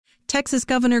Texas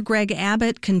Governor Gregg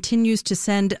Abbott continues to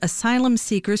send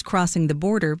asylum-seekers crossing the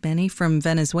border, many from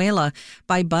Venezuela,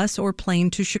 by bus or plane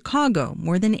to Chicago.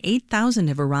 More than 8,000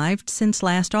 have arrived since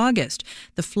last August.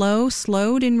 The flow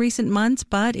slowed in recent months,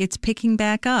 but it's picking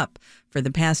back up. For the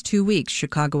past 2 weeks,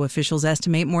 Chicago officials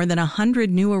estimate more than 100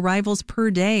 new arrivals per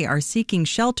day are seeking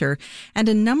shelter, and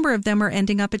a number of them are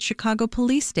ending up at Chicago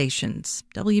police stations.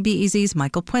 WBEZ's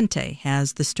Michael Puente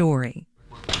has the story.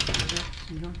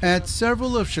 At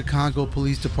several of Chicago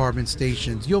Police Department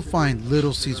stations, you'll find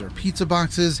Little Caesar pizza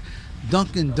boxes,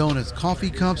 Dunkin' Donuts coffee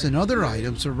cups, and other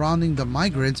items surrounding the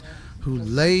migrants who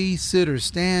lay, sit, or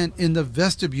stand in the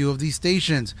vestibule of these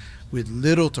stations, with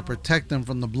little to protect them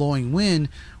from the blowing wind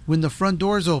when the front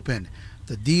doors open.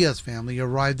 The Diaz family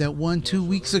arrived at one 2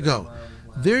 weeks ago.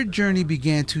 Their journey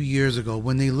began 2 years ago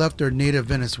when they left their native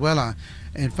Venezuela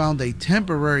and found a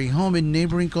temporary home in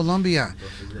neighboring Colombia.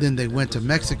 Then they went to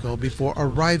Mexico before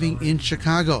arriving in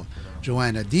Chicago.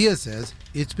 Joanna Diaz says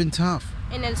it's been tough.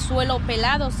 She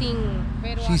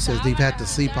says they've had to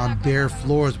sleep on bare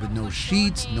floors with no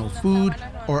sheets, no food,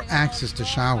 or access to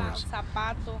showers.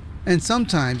 And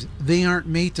sometimes they aren't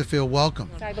made to feel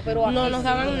welcome.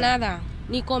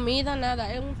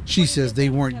 She says they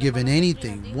weren't given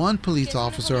anything. One police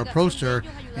officer approached her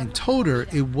and told her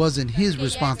it wasn't his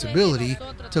responsibility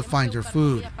to find her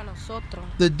food.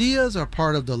 The Diaz are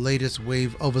part of the latest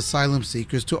wave of asylum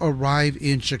seekers to arrive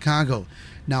in Chicago,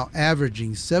 now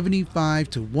averaging 75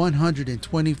 to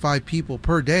 125 people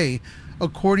per day,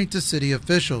 according to city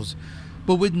officials.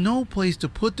 But with no place to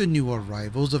put the new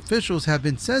arrivals, officials have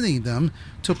been sending them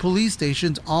to police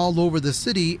stations all over the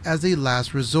city as a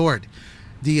last resort.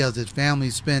 Diaz's family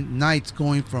spent nights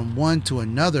going from one to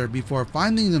another before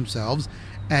finding themselves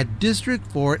at District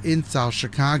 4 in South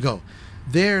Chicago.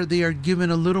 There, they are given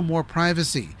a little more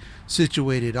privacy,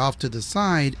 situated off to the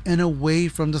side and away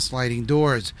from the sliding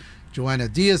doors. Joanna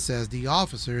Diaz says the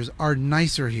officers are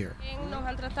nicer here.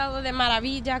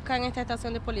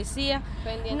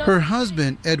 Her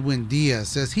husband, Edwin Diaz,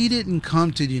 says he didn't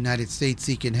come to the United States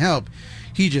seeking help.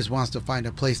 He just wants to find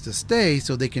a place to stay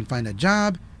so they can find a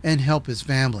job and help his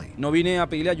family.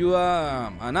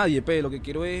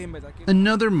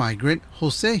 Another migrant,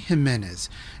 Jose Jimenez,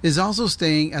 is also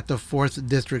staying at the 4th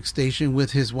District Station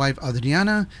with his wife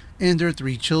Adriana and their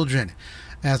 3 children.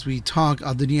 As we talk,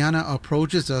 Adriana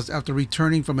approaches us after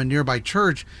returning from a nearby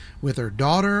church with her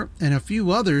daughter and a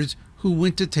few others who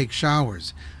went to take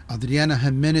showers. Adriana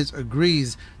Jimenez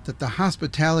agrees that the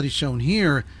hospitality shown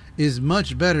here is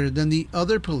much better than the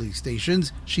other police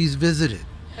stations she's visited.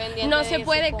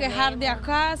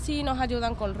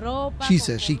 She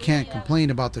says she can't complain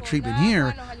about the treatment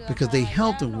here because they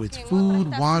helped her with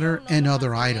food, water, and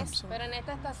other items.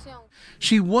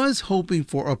 She was hoping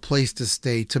for a place to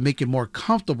stay to make it more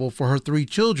comfortable for her 3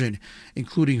 children,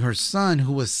 including her son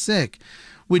who was sick.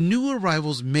 When new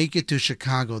arrivals make it to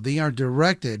Chicago, they are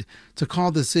directed to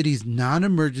call the city's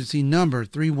non-emergency number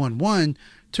 311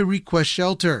 to request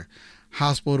shelter.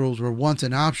 Hospitals were once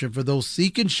an option for those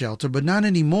seeking shelter, but not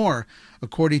anymore,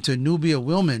 according to Nubia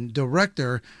Willman,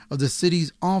 director of the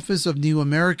city's Office of New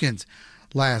Americans.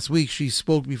 Last week, she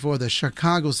spoke before the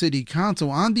Chicago City Council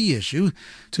on the issue.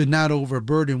 To not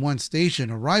overburden one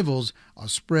station, arrivals are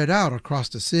spread out across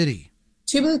the city.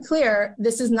 To be clear,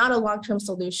 this is not a long-term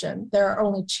solution. There are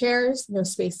only chairs, no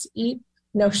space to eat,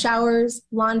 no showers,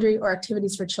 laundry, or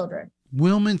activities for children.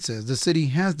 Willman says the city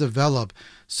has developed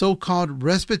so-called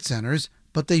respite centers,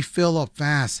 but they fill up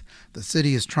fast. The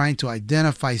city is trying to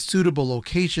identify suitable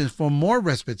locations for more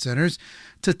respite centers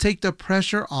to take the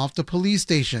pressure off the police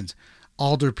stations.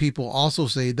 Older people also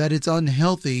say that it's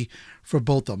unhealthy for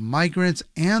both the migrants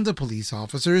and the police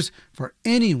officers for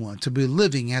anyone to be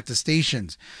living at the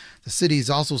stations. The city is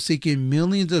also seeking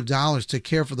millions of dollars to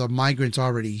care for the migrants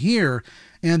already here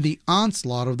and the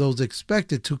onslaught of those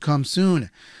expected to come soon.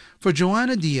 For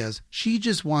Joanna Diaz, she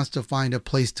just wants to find a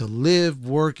place to live,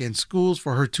 work, and schools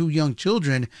for her 2 young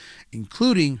children,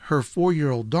 including her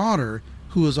 4-year-old daughter,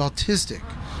 who is autistic.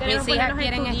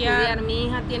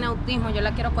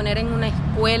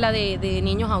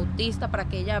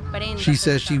 She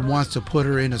says she wants to put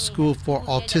her in a school for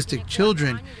autistic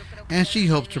children, and she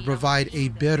hopes to provide a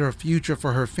better future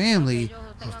for her family,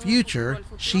 a future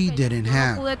she didn't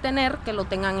have.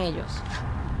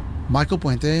 Michael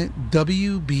Puente,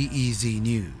 WBEZ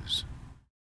News.